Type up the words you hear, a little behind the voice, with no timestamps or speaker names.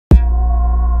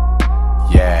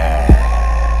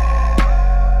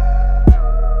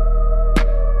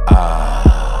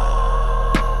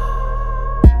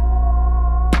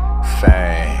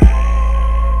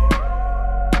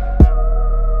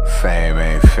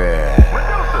feel?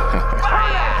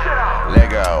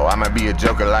 Lego, I'ma be a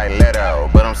joker like Leto,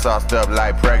 but I'm sauced up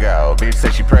like Prego. Bitch say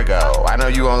she prego. I know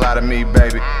you gon' lie to me,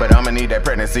 baby, but I'ma need that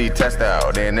pregnancy test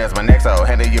though. Then there's my next hoe,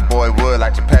 handle your boy wood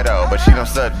like your pedo, but she don't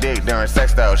suck dick during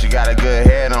sex though. She got a good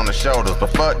head on the shoulders,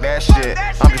 but fuck that shit.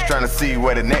 I'm just trying to see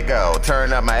where the neck go.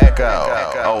 Turn up my echo.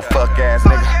 Oh fuck ass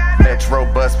nigga, metro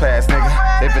bus pass nigga.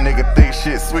 If a nigga think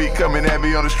shit sweet coming at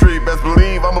me on the street, best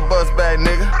believe I'm a bust back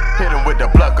nigga. Hit him with the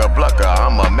blucker,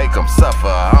 I'ma make him suffer.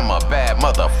 I'm a bad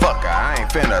motherfucker. I ain't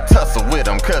finna tussle with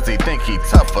him cause he think he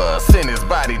tougher. Send his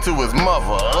body to his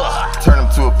mother. Turn him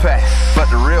to a pack. But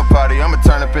the real party, I'ma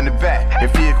turn up in the back.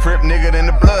 If he a crip nigga, then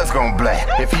the blood's gon' black.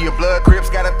 If he a blood crips,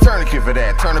 got a tourniquet for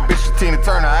that. Turn a bitch to Tina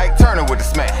Turner, I ain't Turner with the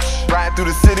smash. Riding through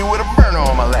the city with a burner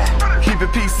on my lap. Keep it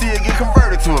PC and get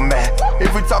converted to a Mac.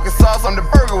 If we talking sauce, I'm the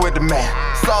burger with the Mac.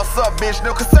 Sauce up, bitch,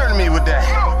 no concern me with that.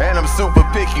 And I'm super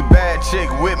picky, bad chick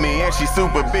with me, and she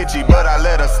super bitchy, but I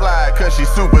let her slide cause she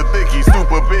super thicky,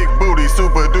 super big booty,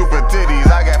 super duper titty.